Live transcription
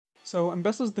So,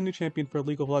 Ambessa is the new champion for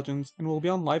League of Legends, and will be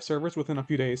on live servers within a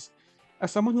few days.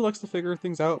 As someone who likes to figure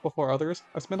things out before others,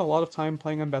 I spent a lot of time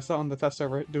playing Ambessa on the test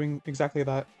server, doing exactly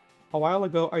that. A while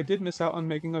ago, I did miss out on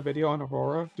making a video on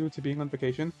Aurora due to being on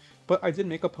vacation, but I did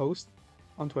make a post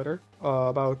on Twitter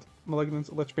about Malignant's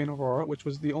Lichbane Aurora, which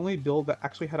was the only build that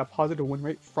actually had a positive win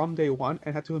rate from day one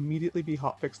and had to immediately be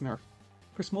hotfix nerfed.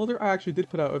 For Smolder, I actually did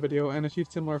put out a video and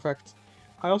achieved similar effects.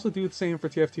 I also do the same for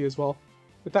TFT as well.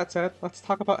 With that said, let's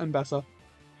talk about Ambessa.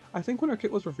 I think when her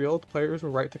kit was revealed, players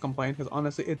were right to complain, because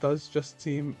honestly it does just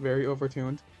seem very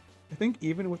overtuned. I think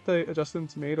even with the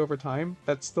adjustments made over time,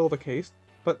 that's still the case,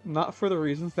 but not for the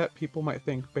reasons that people might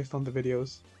think based on the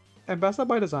videos. Ambessa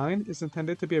by design is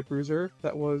intended to be a bruiser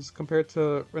that was compared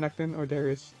to Renekton or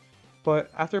Darius,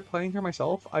 but after playing her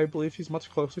myself, I believe she's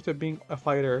much closer to being a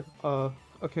fighter,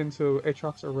 akin to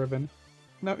Aatrox or Riven.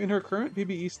 Now, in her current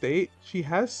PvE state, she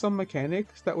has some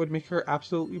mechanics that would make her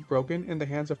absolutely broken in the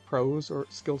hands of pros or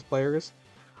skilled players.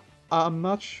 I'm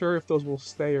not sure if those will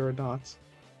stay or not.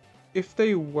 If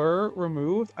they were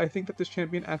removed, I think that this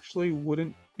champion actually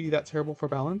wouldn't be that terrible for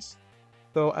balance,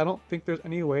 though I don't think there's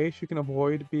any way she can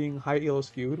avoid being high elo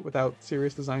skewed without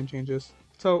serious design changes.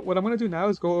 So what I'm going to do now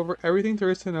is go over everything there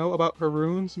is to know about her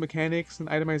runes, mechanics, and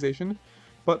itemization.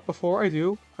 But before I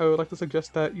do, I would like to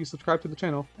suggest that you subscribe to the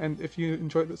channel, and if you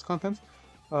enjoyed this content,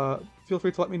 feel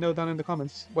free to let me know down in the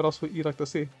comments what else you'd like to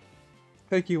see.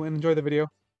 Thank you, and enjoy the video.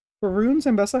 For runes,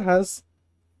 Ambessa has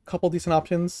a couple decent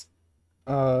options.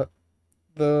 The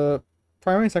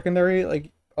primary and secondary, like,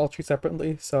 I'll treat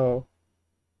separately, so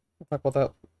we'll talk about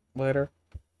that later.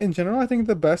 In general, I think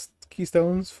the best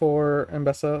keystones for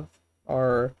Ambessa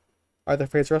are either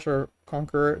Phase Rush or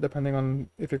Conqueror, depending on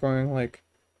if you're going, like,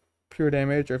 pure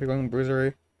damage or if you're going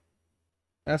bruisery.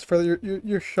 As for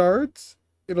your shards,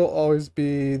 it'll always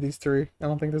be these three. I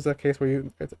don't think there's a case where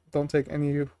you don't take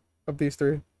any of these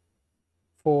three.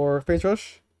 For Phase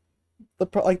Rush, the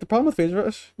problem with Phase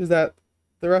Rush is that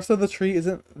the rest of the tree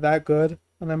isn't that good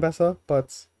on Ambessa,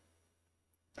 but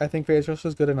I think Phase Rush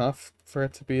is good enough for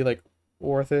it to be like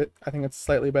worth it. I think it's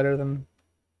slightly better than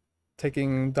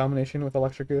taking Domination with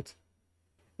Electrocute.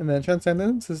 And then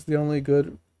Transcendence is the only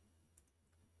good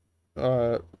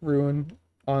rune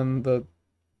on the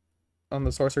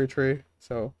sorcery tree.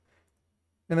 So,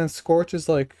 and then Scorch is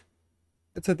like,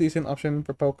 it's a decent option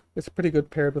for poke. It's pretty good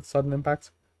paired with sudden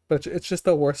impact, but it's just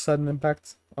the worst sudden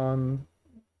impact on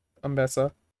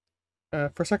Ambessa.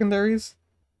 For secondaries,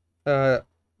 I'm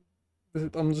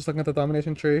just looking at the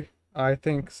domination tree. I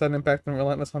think sudden impact and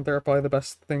relentless hunter are probably the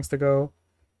best things to go.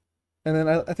 And then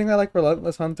I think I like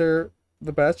relentless hunter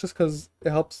the best just because it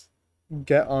helps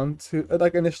get onto,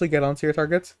 like, initially get onto your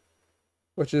target,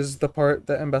 which is the part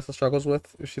that Ambessa struggles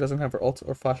with if she doesn't have her ult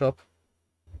or flash up.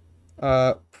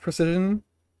 Precision,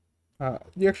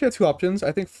 you actually have two options.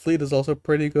 I think Fleet is also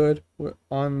pretty good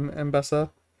on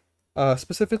Ambessa,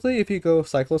 specifically if you go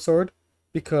Cyclo Sword,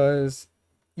 because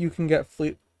you can get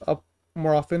Fleet up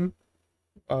more often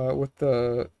with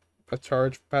a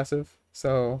charge passive.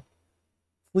 So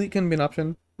Fleet can be an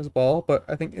option as well, but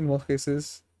I think in most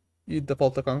cases you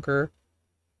default to Conqueror.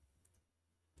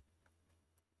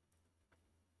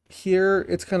 Here,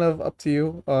 it's kind of up to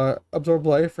you. Absorb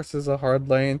Life versus a hard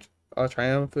lane.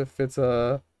 Triumph if it's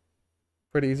a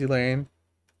pretty easy lane.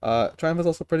 Triumph is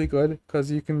also pretty good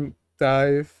because you can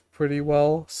dive pretty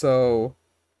well, so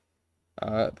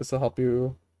this will help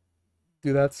you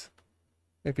do that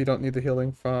if you don't need the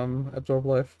healing from Absorb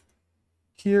Life.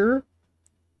 Here,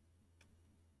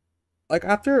 like,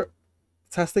 after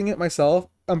testing it myself,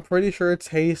 I'm pretty sure it's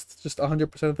haste just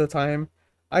 100% of the time.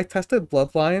 I tested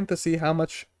Bloodline to see how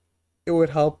much it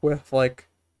would help with, like,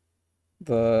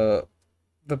 the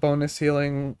bonus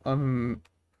healing on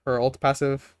her ult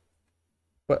passive,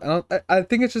 but I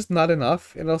think it's just not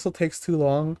enough. It also takes too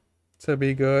long to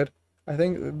be good. I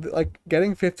think, like,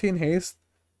 getting 15 haste,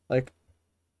 like,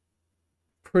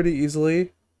 pretty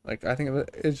easily, like, I think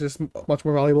it's just much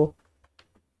more valuable.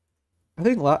 I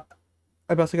think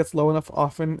Ambessa gets low enough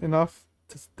often enough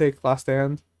to take Last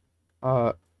Stand.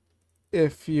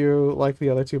 If you like the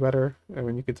other two better, I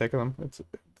mean, you could take them. This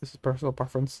is personal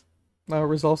preference. Now,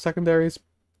 Resolve secondaries,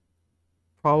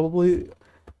 probably,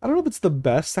 I don't know if it's the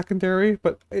best secondary,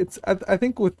 but I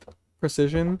think with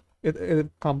precision, it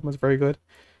complements very good.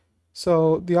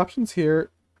 So the options here,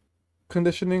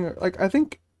 conditioning, like, I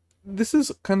think this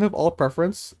is kind of all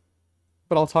preference,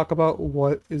 but I'll talk about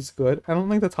what is good. I don't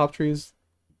think the top tree is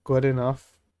good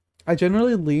enough. I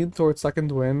generally lean towards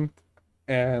Second Wind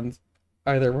and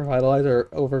either Revitalize or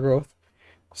Overgrowth.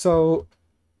 So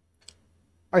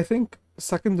I think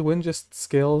Second Wind just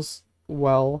scales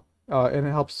well, and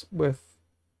it helps with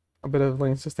a bit of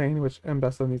lane sustain, which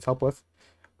Ambessa needs help with.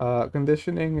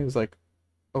 Conditioning is like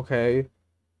okay.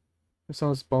 If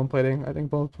someone's bone plating, I think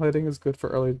bone plating is good for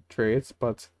early trades,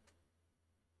 but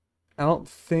I don't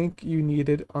think you need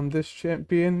it on this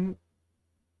champion.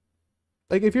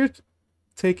 Like if you're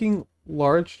taking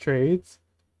large trades,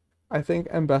 I think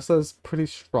Ambessa is pretty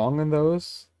strong in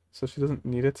those, so she doesn't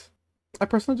need it. I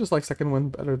personally just like second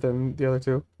wind better than the other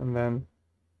two, and then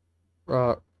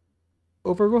uh,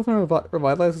 overgrowth and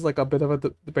revitalize is like a bit of a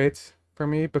debate for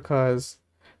me because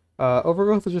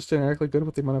overgrowth is just generically good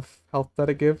with the amount of health that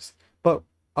it gives. But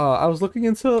I was looking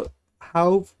into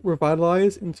how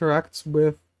revitalize interacts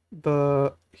with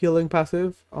the healing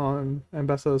passive on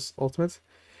Ambessa's ultimate,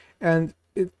 and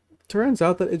it turns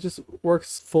out that it just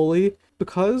works fully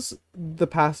because the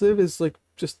passive is like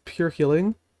just pure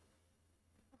healing.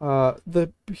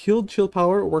 The healed shield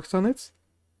power works on it,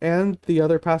 and the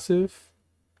other passive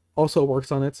also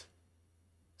works on it.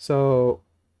 So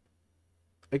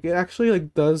like it actually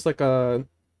like does like a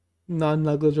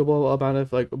non-negligible amount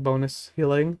of like bonus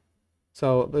healing.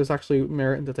 So there's actually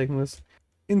merit into taking this.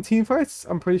 In team fights,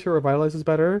 I'm pretty sure Revitalize is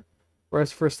better.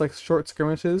 Whereas for like short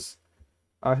skirmishes,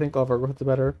 I think Overgrowth is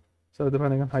better. So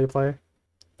depending on how you play.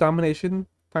 Domination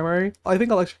primary. I think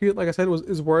Electrocute, like I said,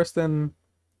 is worse than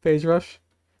Phase Rush.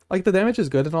 Like the damage is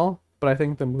good and all, but I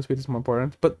think the move speed is more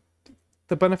important. But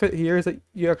the benefit here is that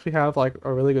you actually have like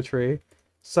a really good tree.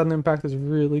 Sudden Impact is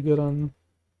really good on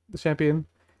the champion.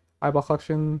 Eyeball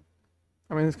Collection,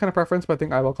 I mean, it's kind of preference, but I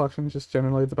think Eyeball Collection is just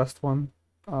generally the best one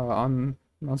on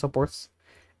non-supports.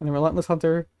 And then Relentless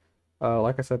Hunter,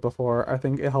 like I said before, I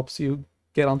think it helps you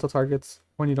get onto targets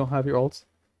when you don't have your ult.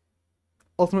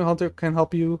 Ultimate Hunter can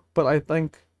help you, but I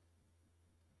think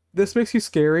this makes you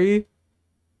scary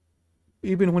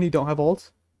even when you don't have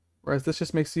ult, whereas this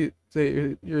just makes you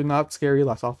say you're not scary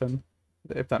less often,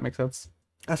 if that makes sense.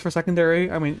 As for secondary,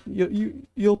 I mean,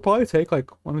 you'll probably take like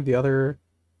one of the other,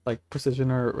 like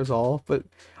precision or resolve, but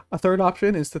a third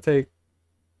option is to take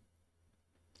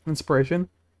inspiration.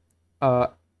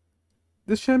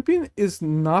 This champion is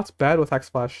not bad with Hex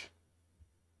Splash,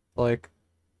 like,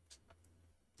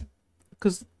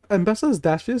 because Ambessa's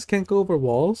dashes can't go over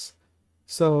walls,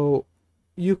 so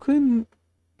you can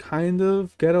kind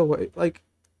of get away. Like,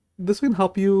 this can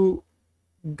help you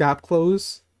gap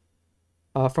close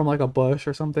from like a bush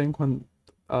or something when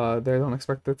they don't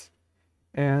expect it.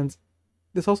 And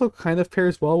this also kind of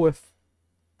pairs well with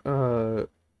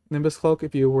Nimbus Cloak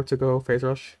if you were to go Phase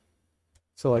Rush.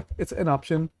 So like it's an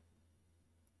option.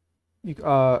 You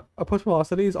Approach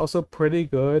Velocity is also pretty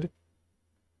good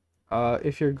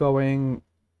if you're going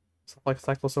stuff like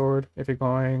Cycle Sword, if you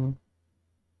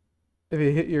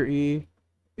hit your E,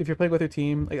 if you're playing with your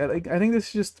team. Like I think this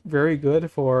is just very good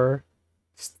for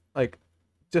like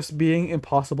just being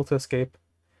impossible to escape.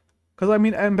 Because I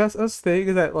mean, Ambessa's thing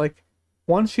is that like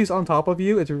once she's on top of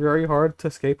you, it's very hard to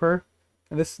escape her,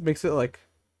 and this makes it like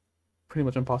pretty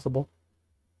much impossible.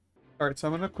 All right, so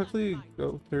I'm gonna quickly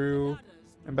go through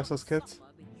Ambessa's kit,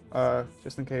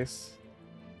 just in case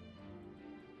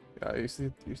you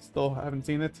still haven't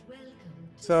seen it.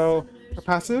 So her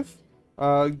passive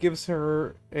gives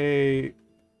her a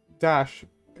dash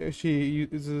if she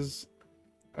uses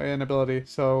an ability.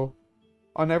 So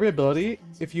on every ability,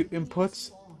 if you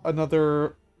input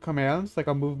another command, like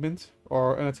a movement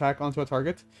or an attack onto a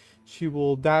target, she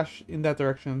will dash in that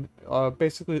direction.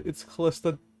 Basically, it's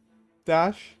Callista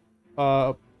dash,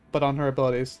 but on her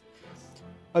abilities.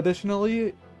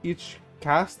 Additionally, each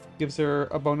cast gives her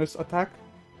a bonus attack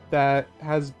that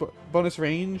has bonus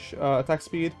range, attack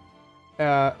speed,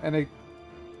 and it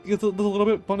gives a little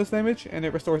bit bonus damage, and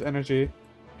it restores energy.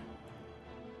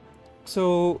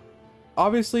 So,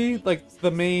 obviously, like,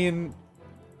 the main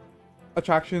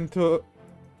attraction to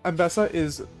Ambessa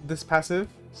is this passive,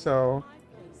 so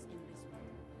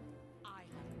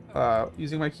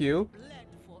using my Q,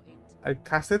 I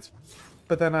cast it,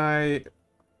 but then I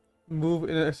move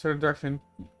in a certain direction.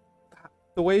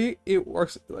 The way it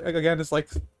works, like, again, is like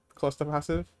close to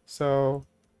passive, so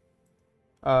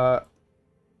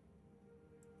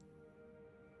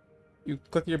you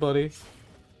click your ability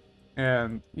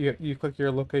and you click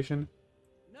your location.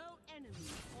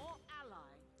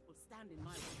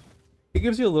 It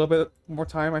gives you a little bit more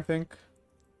time, I think.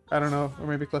 I don't know, or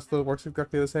maybe Callisto works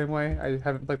exactly the same way. I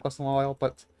haven't played Callisto in a while,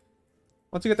 but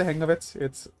once you get the hang of it,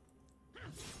 it's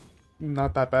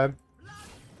not that bad.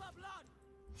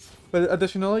 But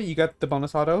additionally, you get the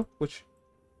bonus auto, which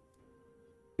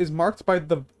is marked by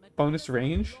the bonus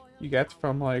range you get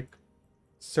from like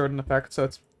certain effects. So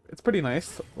it's pretty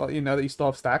nice. Well, you know that you still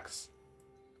have stacks,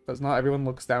 because not everyone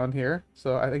looks down here.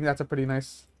 So I think that's a pretty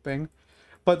nice thing.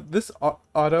 But this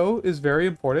auto is very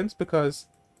important because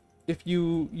if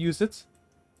you use it,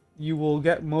 you will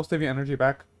get most of your energy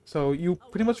back. So you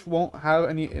pretty much won't have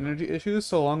any energy issues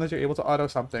so long as you're able to auto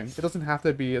something. It doesn't have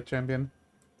to be a champion.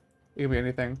 It can be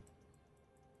anything.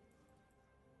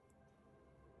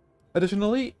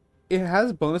 Additionally, it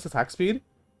has bonus attack speed.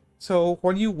 So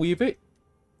when you weave it,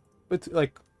 it's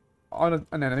like on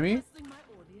an enemy,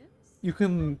 you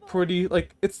can pretty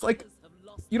like it's like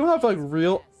you don't have like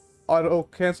real auto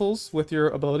cancels with your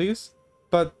abilities,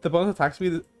 but the bonus attack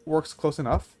speed works close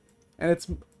enough, and it's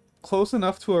close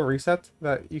enough to a reset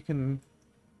that you can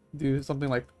do something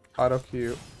like auto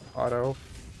Q, auto,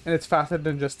 and it's faster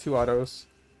than just 2 autos.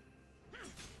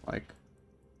 Like,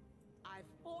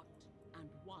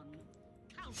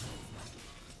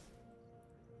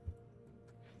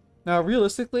 now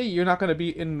realistically, you're not gonna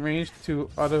be in range to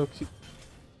auto Q,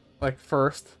 like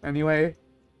first anyway,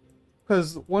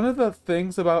 because one of the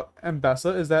things about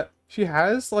Ambessa is that she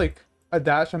has like a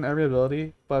dash on every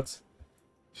ability, but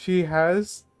she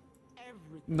has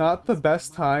not the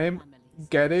best time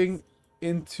getting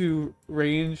into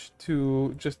range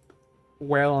to just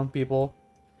wail on people.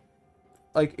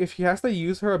 Like, if she has to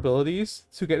use her abilities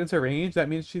to get into range, that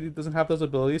means she doesn't have those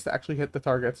abilities to actually hit the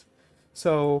target.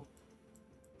 So,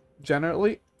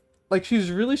 generally, like, she's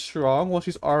really strong while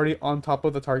she's already on top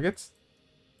of the targets.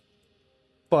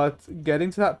 But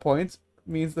getting to that point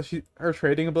means that her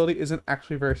trading ability isn't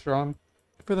actually very strong.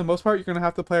 For the most part, you're going to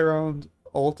have to play around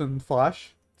ult and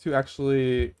flash to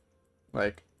actually,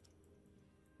 like,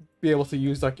 be able to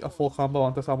use, like, a full combo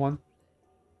onto someone.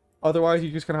 Otherwise,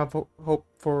 you're just going to have to hope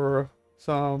for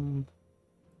some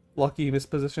lucky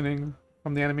mispositioning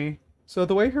from the enemy. So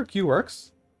the way her Q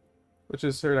works, which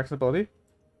is her next ability,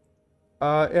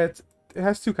 it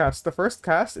has 2 casts. The first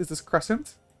cast is this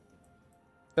crescent.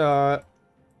 And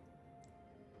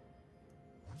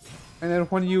then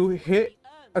when you hit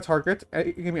a target,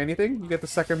 it can be anything, you get the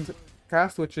second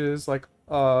cast, which is like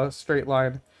a straight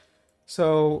line.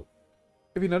 So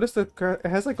if you notice that it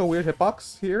has like a weird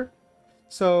hitbox here.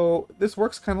 So this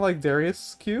works kind of like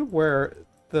Darius' Q, where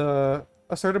a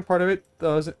certain part of it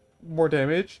does more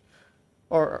damage.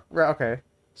 Or, okay,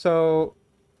 so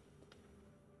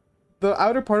the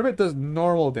outer part of it does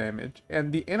normal damage,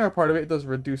 and the inner part of it does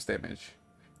reduced damage,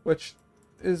 which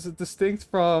is distinct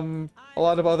from a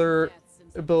lot of other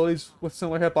abilities with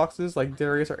similar hitboxes like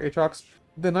Darius or Aatrox.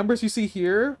 The numbers you see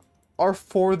here are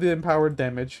for the empowered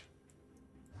damage.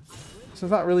 So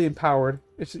it's not really empowered.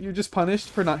 You're just punished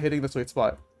for not hitting the sweet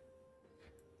spot.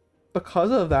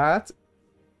 Because of that,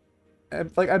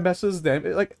 like Ambessa's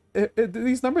damage, like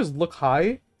these numbers look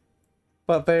high,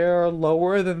 but they are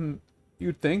lower than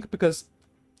you'd think, because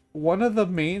one of the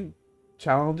main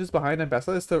challenges behind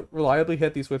Ambessa is to reliably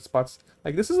hit these sweet spots.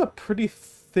 Like, this is a pretty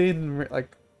thin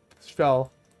like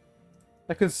spell.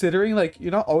 Like, considering like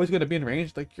you're not always going to be in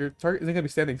range, like your target isn't going to be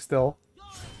standing still.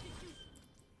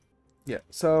 Yeah,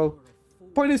 so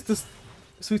point is, this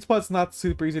sweet spot's not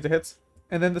super easy to hit.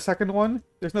 And then the second one,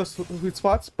 there's no sweet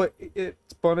spots, but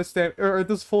it's bonus damage, or it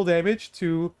does full damage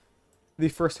to the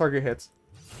first target hit,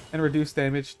 and reduced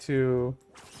damage to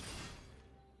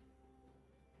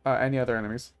any other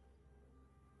enemies.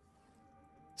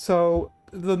 So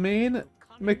the main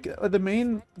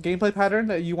gameplay pattern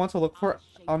that you want to look for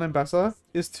on Ambessa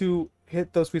is to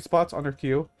hit those sweet spots on her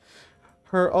Q.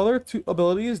 Her other 2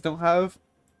 abilities don't have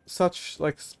such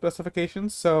like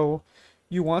specifications, so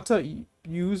you want to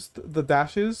use the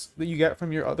dashes that you get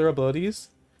from your other abilities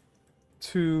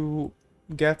to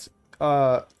get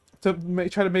try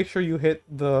to make sure you hit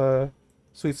the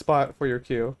sweet spot for your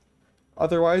Q.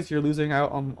 Otherwise, you're losing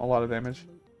out on a lot of damage.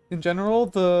 In general,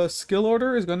 the skill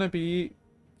order is going to be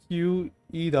Q,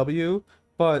 E, W,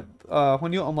 but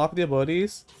when you unlock the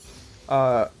abilities,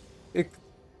 it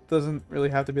doesn't really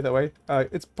have to be that way.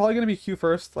 It's probably going to be Q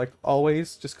first, like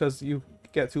always, just because you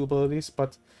get 2 abilities,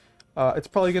 but it's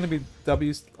probably going to be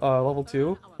W's level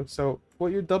 2. So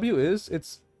what your W is,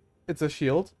 it's a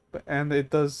shield, and it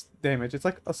does damage. It's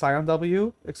like a Scion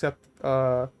W, except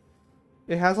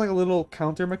it has like a little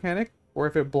counter mechanic where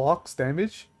if it blocks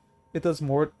damage, it does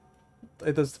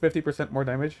 50% more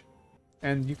damage.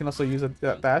 And you can also use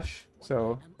that dash,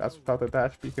 so that's without the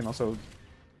dash, but you can also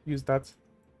use that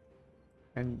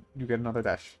and you get another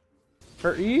dash.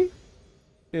 Her E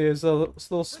is a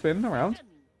little spin around.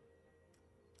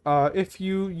 If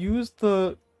you use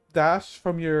the dash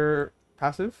from your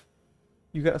passive,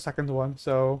 you get a second one,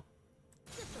 so...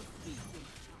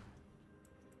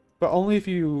 But only if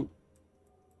you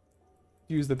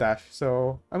use the dash.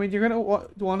 So, I mean, you're gonna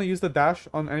want to use the dash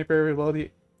on any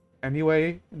variability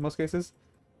anyway, in most cases.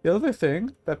 The other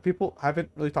thing that people haven't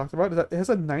really talked about is that it has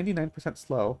a 99%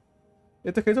 slow.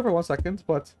 It decays over 1 second,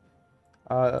 but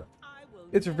uh,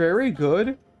 it's very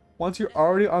good once you're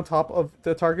already on top of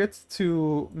the targets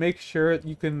to make sure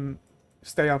you can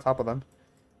stay on top of them.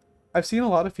 I've seen a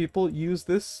lot of people use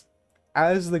this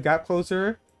as the gap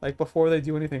closer, like before they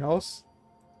do anything else.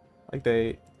 Like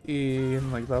they E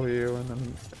and like W and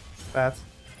then that.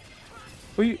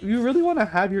 But you really want to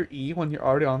have your E when you're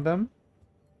already on them,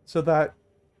 so that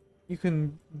you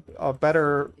can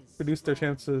better reduce their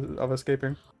chances of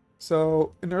escaping.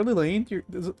 So in early lane,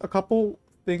 there's a couple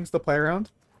things to play around.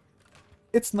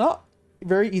 It's not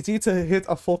very easy to hit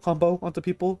a full combo onto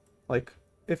people. Like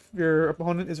if your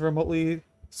opponent is remotely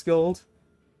skilled,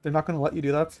 they're not going to let you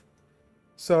do that.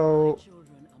 So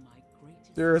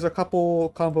there's a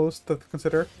couple combos to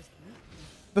consider.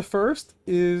 The first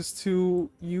is to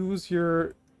use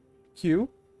your Q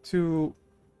to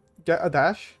get a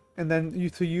dash, and then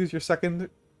to use your second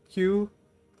Q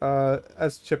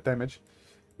as chip damage.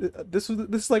 This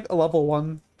is like a level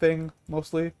 1 thing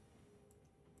mostly.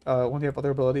 When you have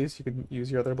other abilities, you can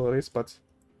use your other abilities, but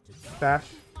dash,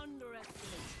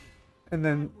 and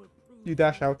then you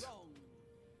dash out.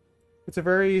 It's a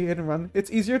very hit and run.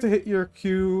 It's easier to hit your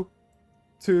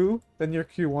Q2 than your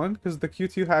Q1 because the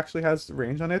Q2 actually has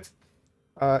range on it.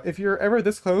 If you're ever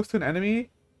this close to an enemy,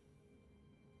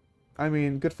 I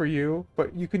mean, good for you,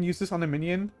 but you can use this on a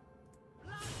minion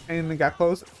and the gap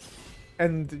close,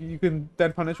 and you can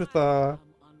then punish with a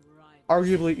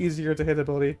arguably easier to hit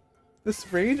ability.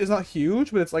 This range is not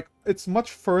huge, but it's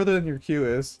much further than your Q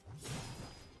is.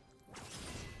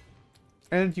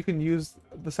 And you can use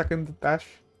the second dash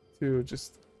to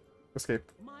just escape.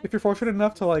 If you're fortunate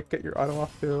enough to like get your auto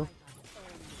off too,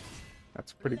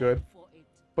 that's pretty good.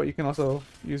 But you can also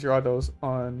use your autos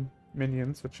on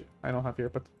minions, which I don't have here,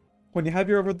 but when you have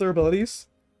your other abilities,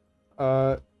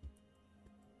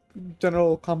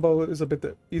 general combo is a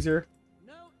bit easier.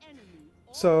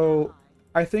 So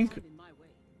I think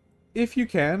if you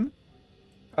can,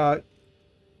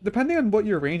 depending on what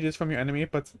your range is from your enemy,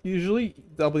 but usually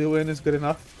W in is good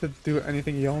enough to do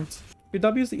anything you want. Your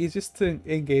W is the easiest to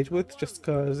engage with just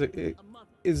because it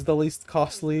is the least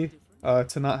costly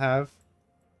to not have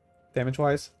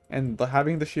damage-wise. And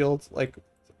having the shield, like,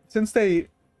 since they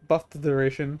buffed the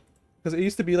duration, because it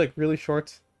used to be like really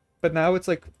short, but now it's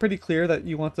like pretty clear that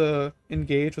you want to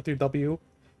engage with your W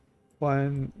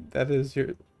when that is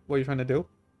what you're trying to do.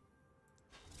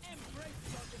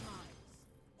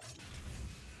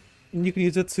 And you can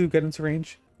use it to get into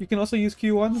range. You can also use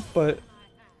Q1, but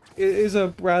it is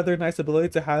a rather nice ability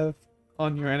to have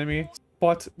on your enemy.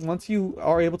 But once you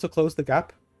are able to close the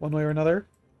gap one way or another,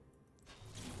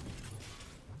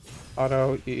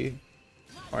 auto E.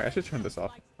 Alright, I should turn this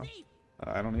off. Oh,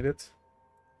 I don't need it.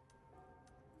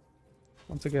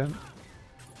 Once again.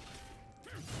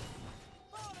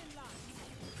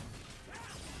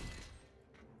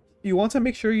 You want to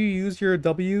make sure you use your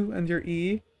W and your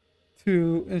E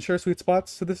to ensure sweet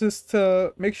spots. So this is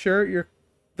to make sure you're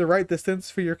the right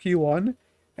distance for your Q1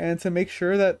 and to make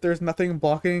sure that there's nothing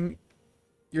blocking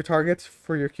your targets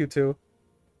for your Q2.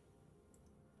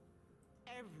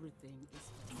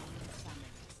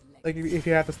 Like if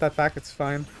you have to step back, it's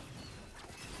fine.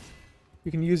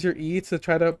 You can use your E to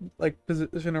try to like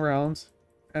position around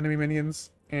enemy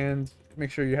minions and make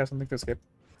sure you have something to escape.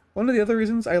 One of the other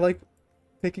reasons I like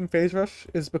taking Phase Rush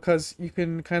is because you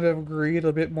can kind of greed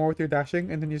a bit more with your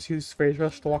dashing and then just use Phase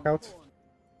Rush to walk out.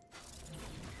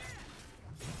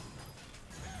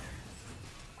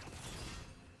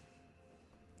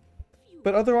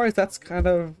 But otherwise, that's kind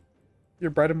of your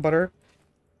bread and butter.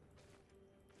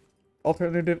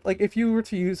 Alternative, like if you were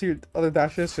to use your other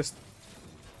dashes, just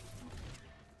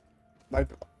like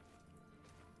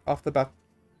off the bat.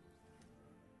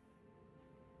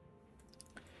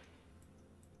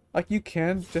 Like you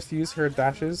can just use her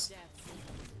dashes,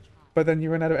 but then you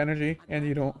run out of energy and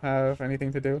you don't have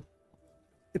anything to do.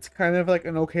 It's kind of like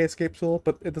an okay escape tool,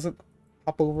 but it doesn't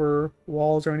hop over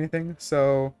walls or anything.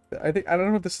 So I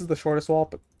don't know if this is the shortest wall,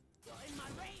 but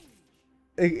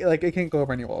it can't go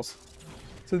over any walls.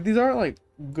 So these aren't like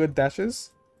good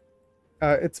dashes.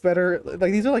 It's better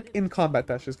like these are like in combat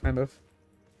dashes kind of,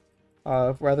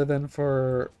 rather than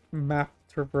for map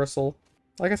traversal.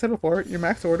 Like I said before, your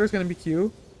max order is going to be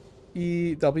Q,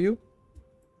 E, W.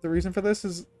 The reason for this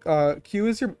is Q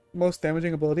is your most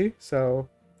damaging ability, so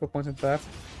put points into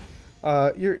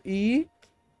that. Your E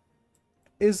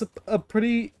is a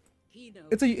pretty...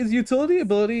 It's a utility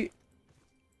ability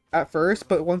at first,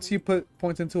 but once you put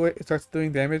points into it, it starts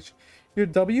doing damage. Your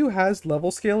W has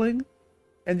level scaling,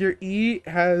 and your E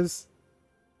has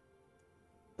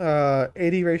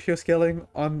 80 ratio scaling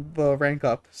on the rank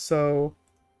up. So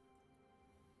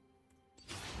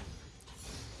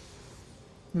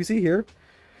we see here,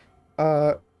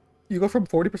 uh, you go from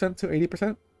 40% to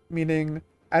 80%, meaning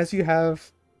as you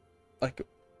have like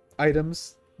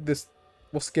items, this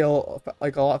will scale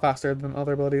like a lot faster than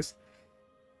other abilities.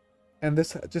 And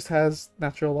this just has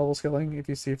natural level scaling. If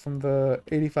you see from the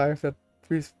 85 to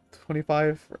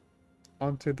 325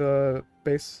 onto the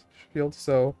base shield,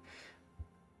 so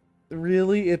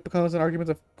really it becomes an argument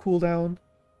of cooldown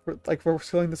for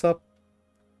scaling this up.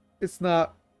 It's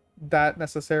not that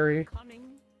necessary.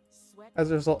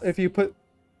 As a result, if you put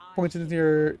points into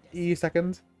your E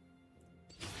second,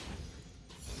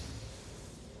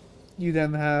 you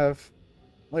then have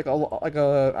like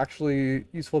a actually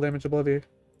useful damage ability.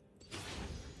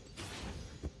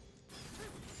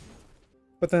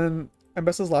 But then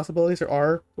Ambessa's last abilities are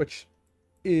R, which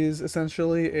is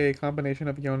essentially a combination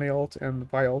of Yone ult and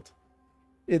Vi ult.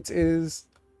 It's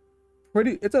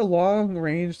a long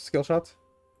range skill shot.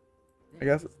 I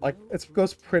guess like it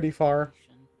goes pretty far.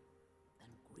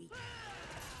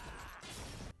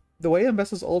 The way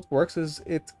Ambessa's ult works is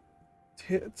it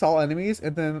hits all enemies,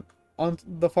 and then on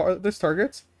the farthest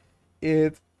targets,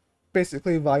 it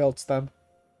basically Vi ults them.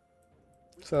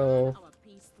 So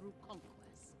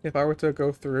if I were to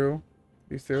go through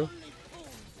these two,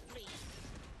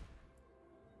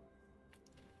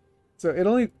 so it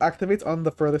only activates on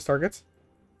the furthest targets,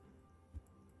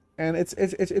 and it's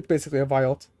basically a Vi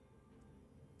ult.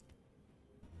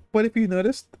 But if you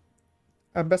noticed,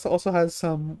 Ambessa also has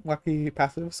some wacky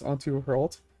passives onto her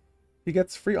ult. She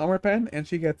gets free armor pen, and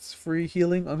she gets free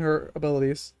healing on her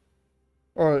abilities.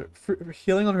 Or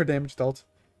healing on her damage dealt.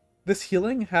 This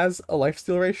healing has a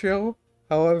lifesteal ratio,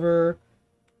 however,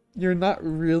 you're not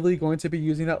really going to be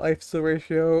using that lifesteal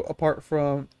ratio apart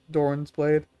from Doran's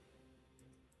Blade.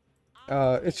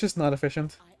 It's just not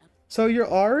efficient. So your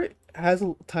R has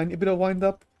a tiny bit of wind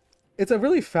up. It's a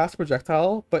really fast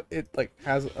projectile, but it like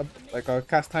has a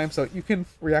cast time, so you can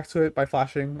react to it by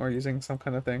flashing or using some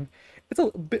kind of thing. It's a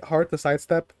bit hard to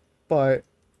sidestep, but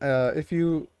if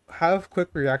you have quick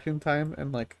reaction time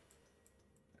and like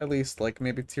at least like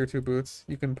maybe tier 2 boots,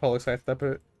 you can probably sidestep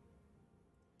it.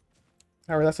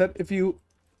 However, that said, if you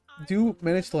do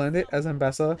manage to land it as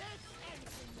Ambessa,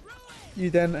 you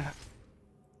then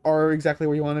are exactly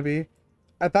where you want to be.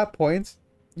 At that point,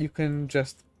 you can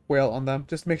just wail on them.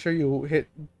 Just make sure you hit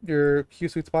your Q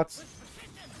sweet spots.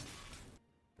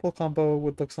 Full combo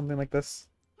would look something like this.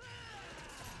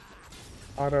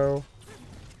 Auto,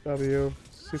 W,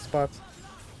 sweet spot,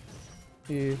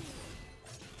 E.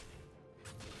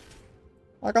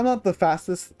 Like, I'm not the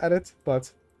fastest at it,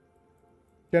 but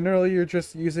generally you're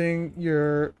just using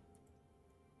your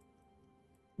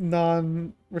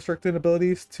non-restricted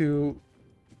abilities to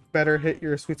better hit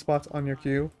your sweet spots on your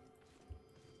Q.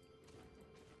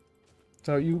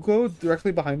 So you go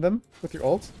directly behind them with your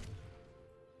ult.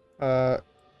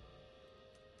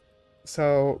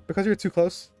 So because you're too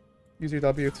close, use your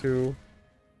W to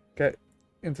get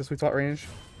into sweet spot range.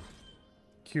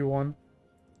 Q1.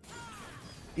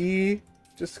 E,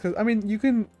 just because, I mean, you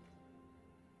can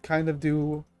kind of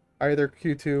do either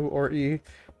Q2 or E,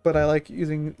 but I like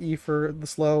using E for the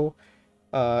slow.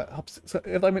 Helps. So,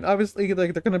 I mean, obviously,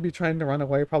 like they're gonna be trying to run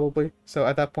away probably. So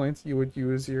at that point, you would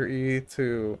use your E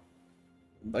to,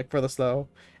 like, for the slow.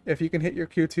 If you can hit your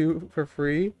Q2 for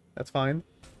free, that's fine.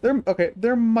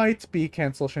 There might be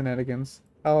cancel shenanigans.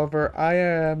 However, I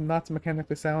am not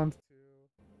mechanically sound.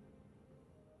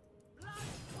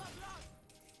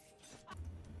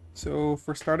 So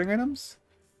for starting items,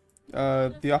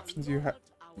 the options you have,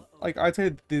 like I'd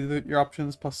say your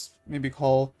options plus maybe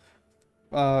call.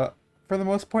 For the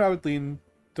most part, I would lean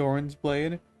Doran's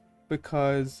Blade,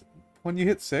 because when you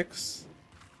hit 6,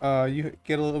 you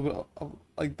get a little bit of,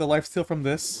 like, the lifesteal from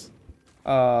this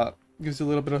gives you a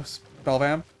little bit of spell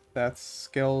vamp that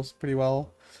scales pretty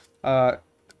well.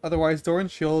 Otherwise,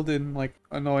 Doran's Shield in like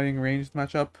annoying ranged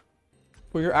matchup.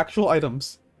 For your actual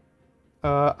items,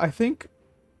 I think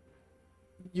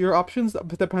your options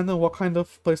depend on what kind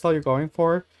of playstyle you're going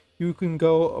for. You can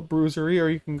go a bruisery, or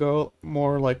you can go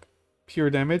more like pure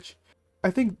damage. I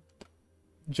think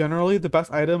generally the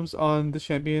best items on the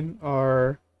champion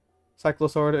are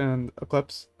Cyclosword and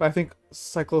Eclipse, but I think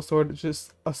Cyclosword is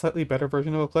just a slightly better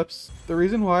version of Eclipse. The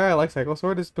reason why I like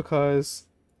Cyclosword is because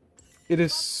it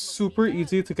is super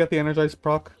easy to get the energized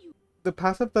proc. The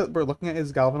passive that we're looking at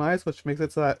is Galvanize, which makes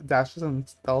it so that dashes and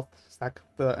stealth stack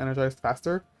the energized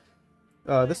faster.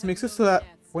 This makes it so that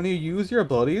when you use your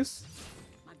abilities,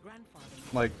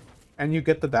 like, and you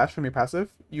get the dash from your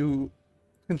passive, you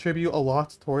contribute a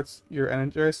lot towards your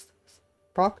energized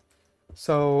proc.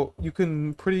 so you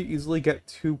can pretty easily get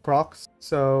 2 procs.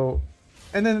 So,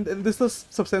 and then this does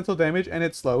substantial damage and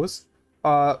it slows.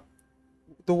 The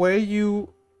way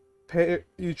you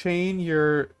chain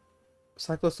your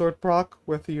Cyclosword proc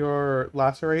with your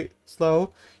Lacerate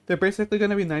slow, they're basically going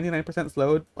to be 99%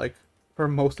 slowed, like, for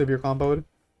most of your comboed.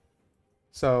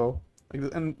 So,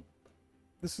 like, and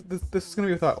this is going to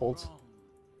be without ult.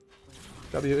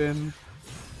 W in.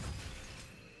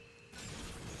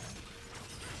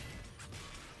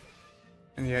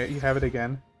 And yeah, you have it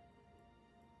again.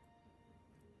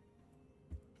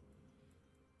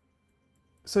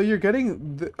 So you're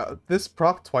getting this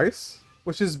proc twice,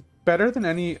 which is better than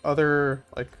any other,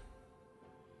 like,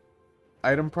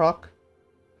 item proc.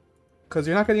 Because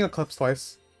you're not getting Eclipse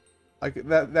twice. Like,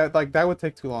 that would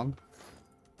take too long.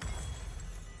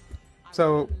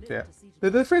 So, yeah.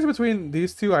 The difference between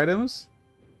these two items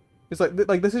is,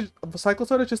 like this is... Cycle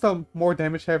Sword is just a more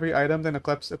damage-heavy item than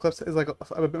Eclipse. Eclipse is, like,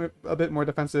 a bit more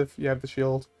defensive. You have the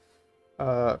shield.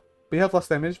 But you have less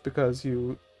damage because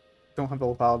you don't have the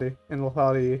lethality. And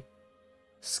lethality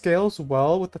scales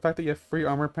well with the fact that you have free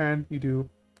armor pan, you do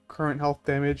current health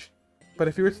damage. But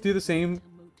if you were to do the same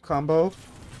combo,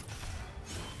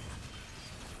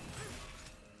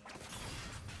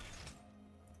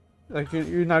 like,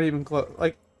 you're not even close.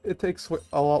 Like, it takes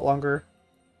a lot longer.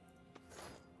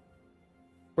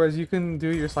 Whereas you can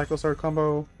do your Cycle Sword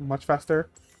combo much faster.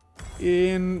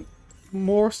 In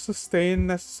more sustained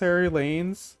necessary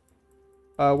lanes,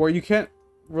 where you can't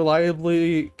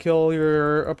reliably kill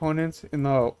your opponent in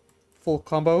the full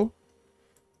combo,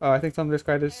 I think Thunder's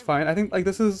Guide is fine. I think, like,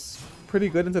 this is pretty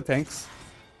good into tanks,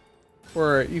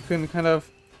 where you can kind of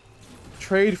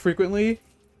trade frequently,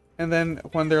 and then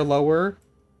when they're lower,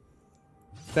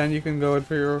 then you can go in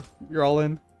for your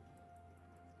all-in.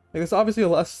 Like, it's obviously a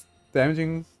less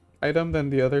damaging item than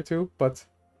the other two, but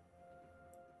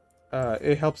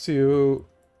it helps you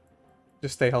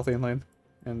just stay healthy in lane,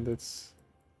 and it's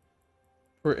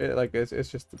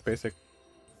just a basic,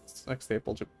 like,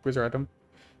 staple wizard item.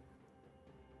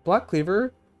 Black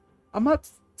Cleaver, I'm not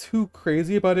too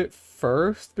crazy about it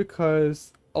first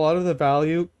because a lot of the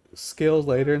value scales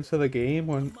later into the game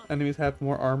when enemies have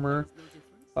more armor,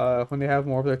 when they have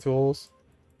more of their tools.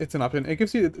 It's an option. It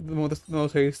gives you the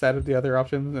most haste out of the other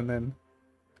options, and then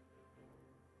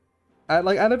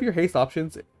out of your haste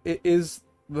options, it is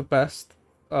the best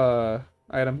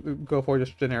item to go for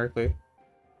just generically.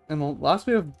 And the last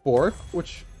we have Bork,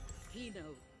 which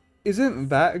isn't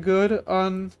that good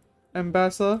on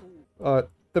Ambessa.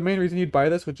 The main reason you'd buy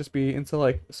this would just be into,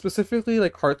 like, specifically,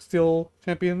 like, Heartsteel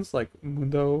champions like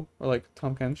Mundo or like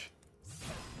Tom Kench.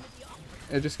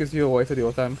 It just gives you a way to deal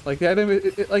with them. Like, the item,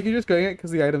 like, you're just getting it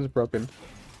because the item's broken.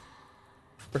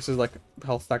 Versus, like,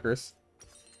 health stackers.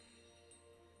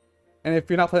 And if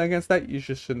you're not playing against that, you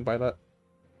just shouldn't buy that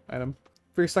item.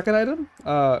 For your second item,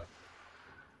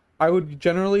 I would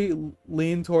generally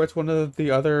lean towards one of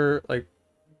the other, like,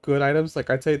 good items. Like,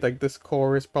 I'd say, like, this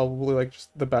core is probably, like,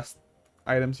 just the best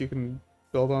items you can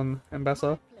build on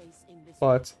Ambessa.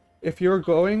 But if you're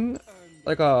going,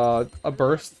 like, a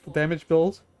burst damage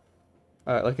build,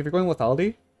 like, if you're going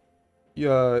lethality,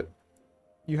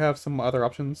 you have some other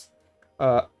options.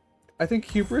 I think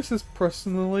Hubris is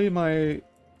personally my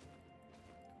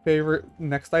favorite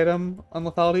next item on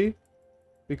lethality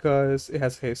because it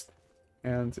has haste,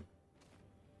 and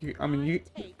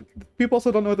people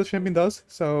also don't know what the champion does,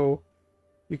 so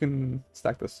you can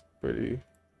stack this pretty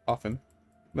often.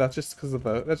 That's just because it's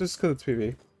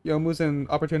PV. Yomu's an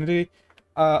opportunity.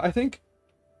 I think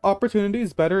opportunity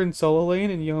is better in solo lane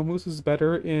and Yomu's is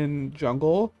better in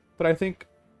jungle, but I think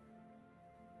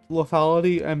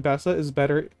lethality and Ambessa is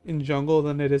better in jungle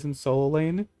than it is in solo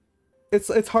lane.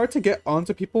 It's hard to get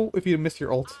onto people if you miss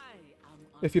your ult.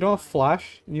 If you don't have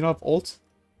flash and you don't have ult,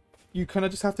 you kind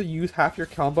of just have to use half your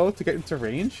combo to get into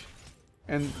range,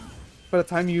 and by the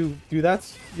time you do that,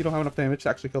 you don't have enough damage to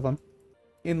actually kill them.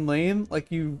 In lane,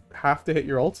 like, you have to hit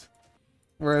your ult,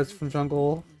 whereas from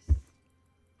jungle,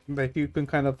 like, you can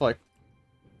kind of, like,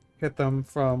 hit them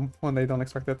from when they don't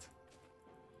expect it.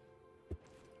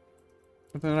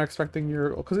 If they're not expecting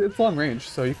your, because it's long range,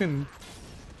 so you can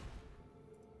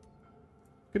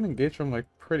engage from, like,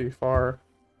 pretty far.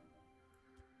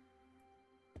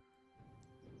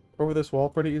 Over this wall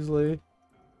pretty easily.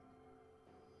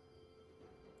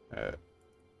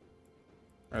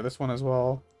 Or this one as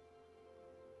well.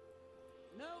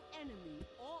 No enemy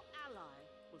or ally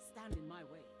will stand in my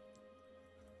way.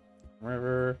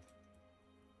 River.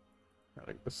 I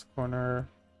like this corner.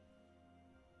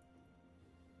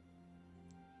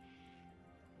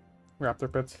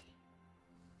 Raptor pit.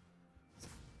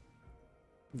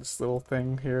 This little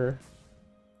thing here.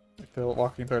 Like they're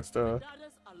walking towards the And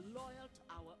others are loyal to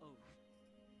our own.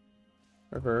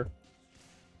 river.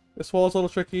 This wall is a little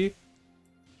tricky.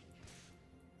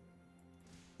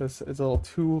 This is a little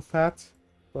too fat,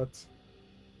 but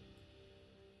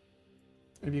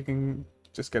if you can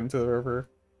just get into the river,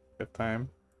 good time.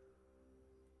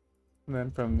 And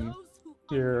then from Those who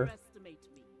here, underestimate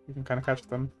me, you can kind of catch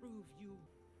them. prove you.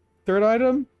 Third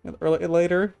item, or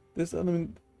later, this, I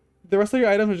mean, the rest of your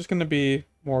items are just going to be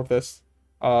more of this.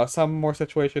 Some more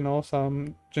situational,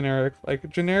 some generic. Like,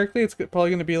 generically, it's probably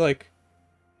going to be like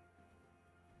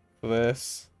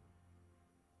this.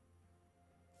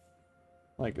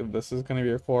 Like, this is going to be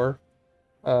your core.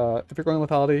 If you're going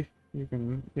lethality,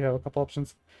 you have a couple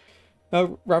options.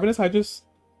 Now, Ravenous Hydra's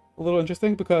a little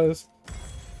interesting because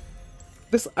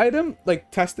this item,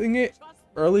 like, testing it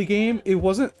early game, it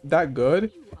wasn't that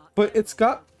good, but it's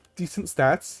got decent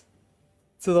stats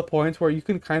to the point where you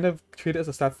can kind of treat it as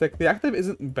a stat stick. The active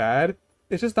isn't bad,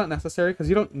 it's just not necessary because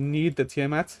you don't need the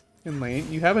Tiamat in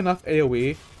lane. You have enough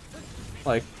AoE.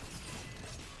 Like,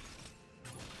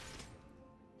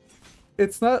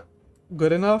 it's not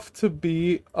good enough to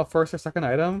be a first or second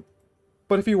item,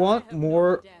 but if you want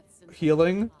more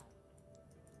healing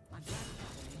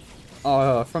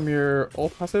from your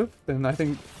ult passive, then I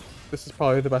think this is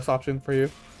probably the best option for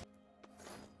you.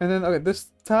 And then, okay, this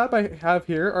tab I have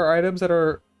here are items that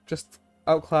are just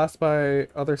outclassed by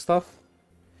other stuff.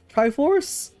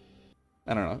 Triforce?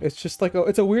 I don't know. It's just like,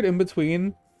 it's a weird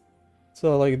in-between.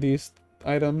 So, like, these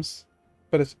items.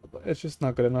 But it's just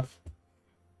not good enough.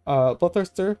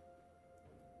 Bloodthirster.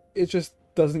 It just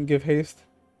doesn't give haste.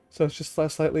 So it's just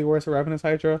slightly worse than Ravenous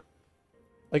Hydra.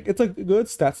 Like, it's a good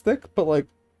stat stick, but, like,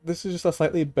 this is just a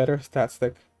slightly better stat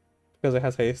stick. Because it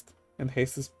has haste. And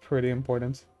haste is pretty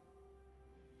important.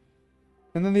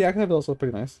 And then the active is also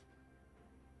pretty nice.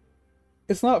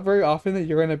 It's not very often that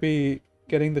you're going to be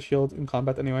getting the shield in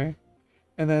combat anyway.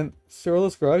 And then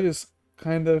Cyril's Grudge is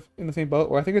kind of in the same boat,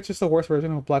 where I think it's just a worse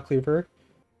version of Black Cleaver.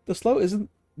 The slow isn't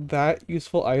that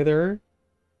useful either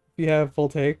if you have full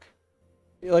take.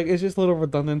 Like, it's just a little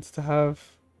redundant to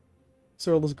have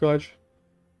Cyril's Grudge.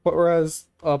 But whereas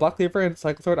Black Cleaver and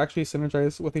Cycle Sword actually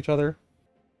synergize with each other.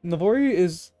 Navori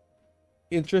is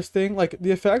interesting. Like,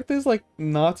 the effect is, like,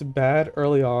 not bad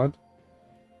early on.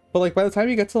 But, like, by the time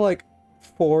you get to, like,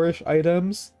 4-ish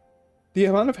items, the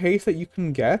amount of haste that you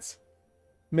can get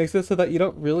makes it so that you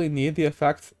don't really need the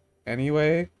effect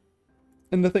anyway.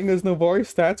 And the thing is,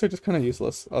 Navori's stats are just kind of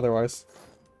useless otherwise.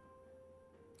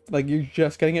 Like, you're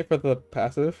just getting it for the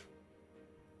passive.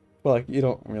 But, like, you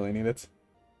don't really need it.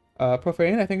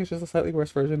 Profane, I think, is just a slightly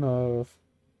worse version of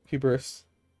Hubris.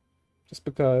 Just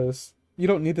because you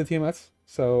don't need the TMS,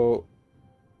 so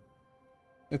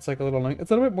it's like a little annoying.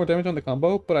 It's a little bit more damage on the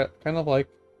combo, but I kind of like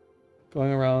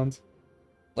going around.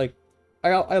 Like,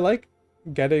 I like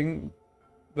getting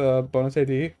the bonus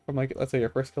AD from, like, let's say your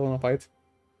first kill in a fight.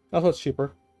 Also, it's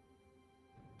cheaper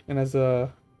and has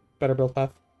a better build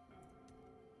path.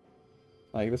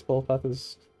 Like, this build path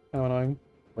is kind of annoying.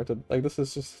 Like, this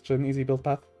is just such an easy build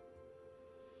path.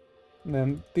 And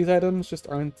then these items just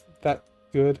aren't that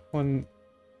good when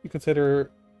you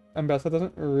consider Ambessa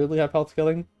doesn't really have health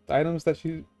scaling. The items that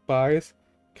she buys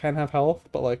can have health,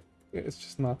 but, like, it's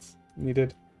just not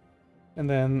needed. And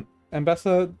then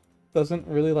Ambessa doesn't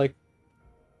really, like...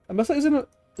 Ambessa isn't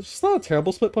she's not a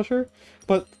terrible split pusher,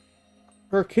 but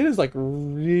her kit is, like,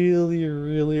 really,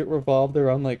 really revolved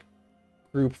around, like,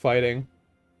 group fighting.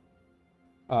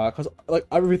 Because, like,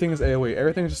 everything is AoE.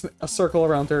 Everything is just a circle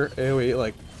around her, AoE,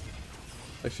 like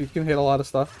she can hit a lot of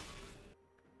stuff.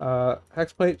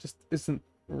 Hexplate just isn't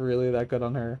really that good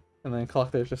on her. And then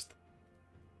Collector is just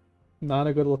not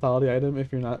a good lethality item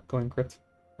if you're not going crit.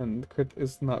 And crit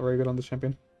is not very good on the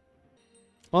champion.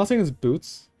 Last thing is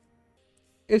boots.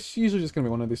 It's usually just gonna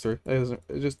be one of these three. It's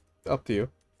just up to you.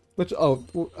 Which,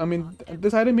 oh, I mean,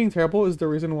 this item being terrible is the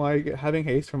reason why having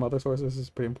haste from other sources is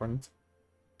pretty important.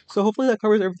 So hopefully that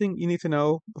covers everything you need to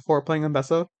know before playing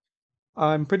Ambessa.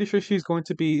 I'm pretty sure she's going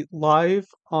to be live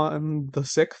on the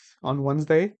 6th, on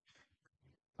Wednesday,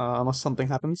 unless something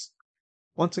happens.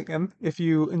 Once again, if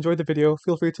you enjoyed the video,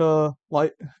 feel free to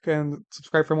like and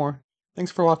subscribe for more. Thanks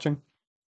for watching.